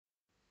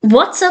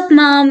What's Up,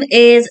 Mom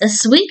is a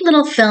sweet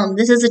little film.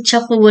 This is a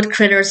Chucklewood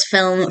Critters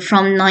film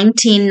from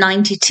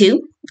 1992.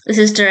 This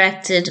is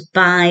directed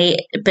by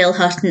Bill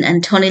Hutten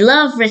and Tony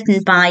Love,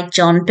 written by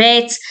John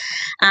Bates.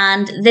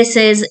 And this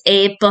is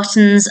a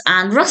Buttons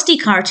and Rusty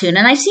cartoon.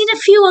 And I've seen a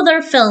few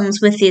other films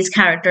with these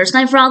characters,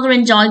 and I've rather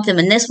enjoyed them.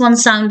 And this one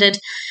sounded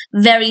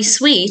very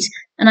sweet,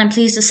 and I'm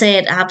pleased to say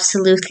it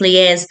absolutely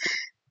is.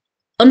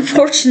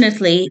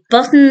 Unfortunately,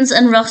 Buttons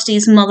and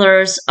Rusty's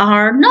mothers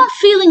are not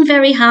feeling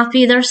very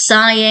happy. They're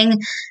sighing.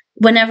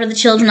 Whenever the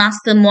children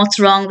ask them what's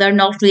wrong, they're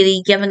not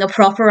really giving a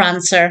proper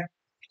answer.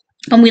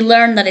 And we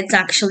learn that it's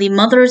actually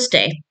Mother's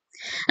Day.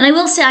 And I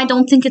will say I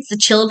don't think it's the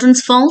children's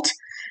fault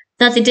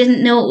that they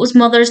didn't know it was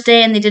Mother's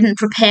Day and they didn't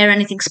prepare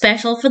anything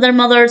special for their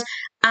mothers.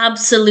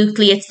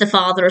 Absolutely, it's the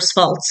father's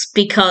faults,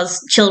 because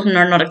children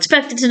are not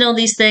expected to know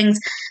these things.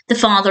 The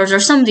fathers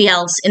or somebody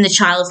else in the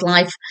child's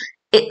life,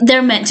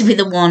 they're meant to be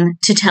the one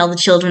to tell the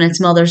children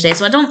it's Mother's Day.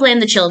 So I don't blame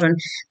the children.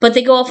 But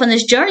they go off on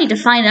this journey to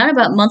find out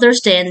about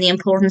Mother's Day and the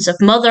importance of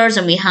mothers.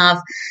 And we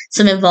have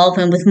some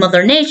involvement with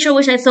Mother Nature,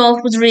 which I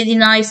thought was really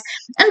nice.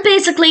 And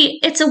basically,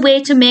 it's a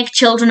way to make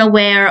children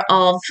aware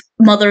of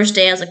Mother's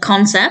Day as a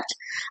concept,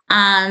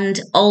 and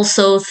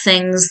also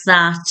things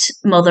that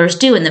mothers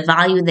do and the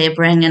value they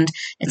bring. And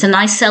it's a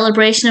nice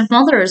celebration of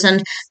mothers.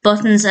 And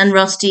Buttons and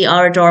Rusty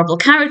are adorable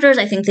characters.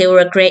 I think they were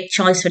a great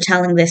choice for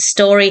telling this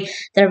story.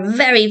 They're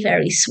very,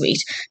 very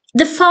sweet.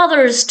 The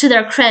fathers, to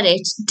their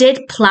credit,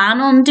 did plan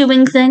on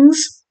doing things,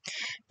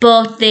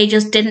 but they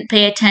just didn't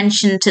pay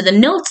attention to the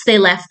notes they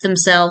left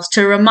themselves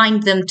to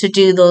remind them to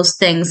do those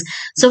things.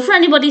 So for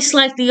anybody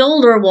slightly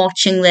older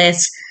watching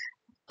this,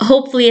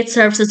 hopefully it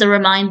serves as a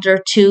reminder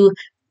to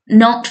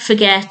not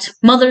forget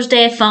Mother's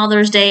Day,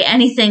 Father's Day,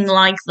 anything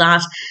like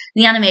that.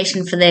 The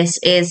animation for this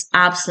is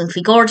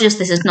absolutely gorgeous.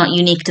 This is not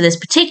unique to this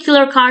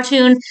particular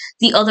cartoon.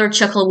 The other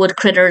Chucklewood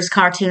Critters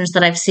cartoons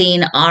that I've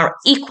seen are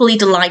equally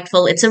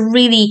delightful. It's a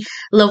really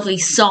lovely,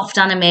 soft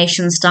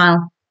animation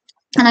style,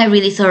 and I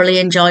really thoroughly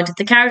enjoyed it.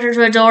 The characters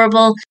are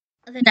adorable.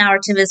 The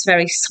narrative is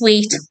very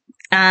sweet,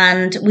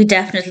 and we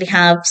definitely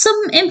have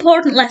some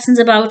important lessons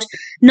about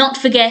not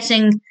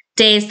forgetting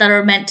days that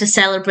are meant to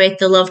celebrate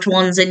the loved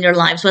ones in your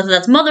lives, whether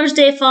that's Mother's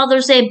Day,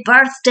 Father's Day,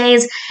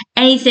 birthdays,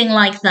 anything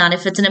like that.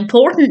 If it's an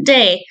important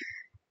day,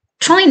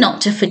 try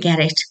not to forget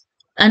it.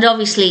 And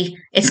obviously,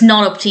 it's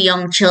not up to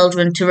young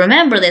children to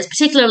remember this,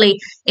 particularly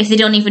if they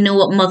don't even know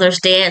what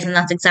Mother's Day is, and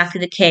that's exactly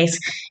the case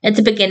at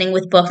the beginning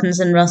with Buttons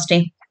and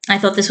Rusty. I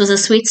thought this was a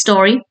sweet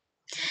story.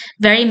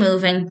 Very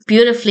moving,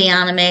 beautifully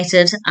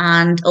animated,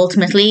 and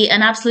ultimately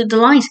an absolute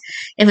delight.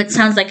 If it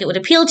sounds like it would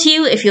appeal to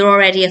you, if you're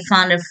already a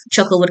fan of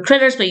Chucklewood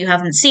Critters but you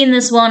haven't seen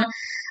this one,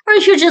 or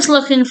if you're just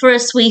looking for a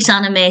sweet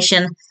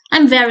animation,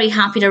 I'm very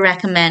happy to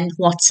recommend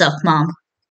What's Up, Mom.